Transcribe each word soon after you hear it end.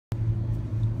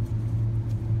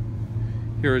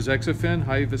Here is Exofin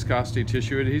High-Viscosity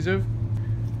Tissue Adhesive.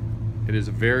 It is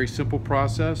a very simple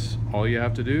process. All you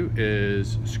have to do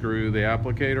is screw the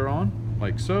applicator on,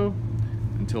 like so,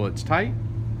 until it's tight.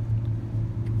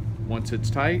 Once it's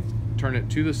tight, turn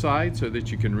it to the side so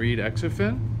that you can read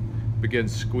Exofin. Begin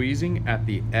squeezing at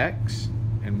the X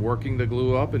and working the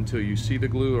glue up until you see the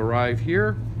glue arrive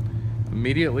here.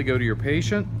 Immediately go to your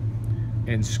patient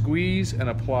and squeeze and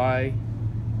apply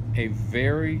a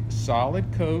very solid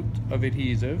coat of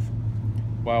adhesive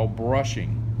while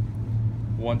brushing.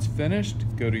 Once finished,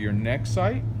 go to your next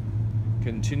site,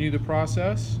 continue the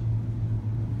process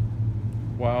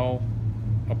while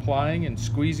applying and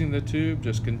squeezing the tube.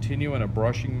 Just continue in a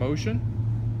brushing motion.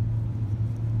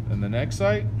 Then the next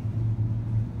site,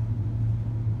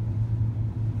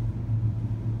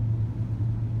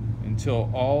 until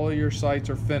all of your sites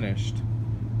are finished.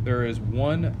 There is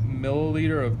 1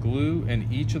 milliliter of glue in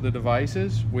each of the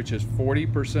devices, which is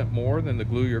 40% more than the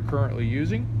glue you're currently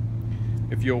using.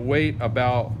 If you'll wait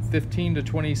about 15 to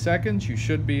 20 seconds, you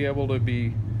should be able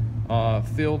to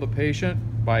fill the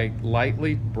patient by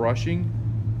lightly brushing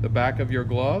the back of your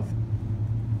glove.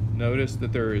 Notice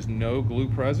that there is no glue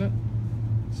present.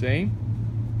 See?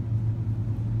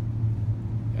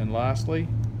 And lastly,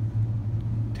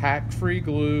 tack-free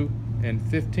glue in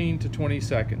 15 to 20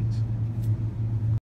 seconds.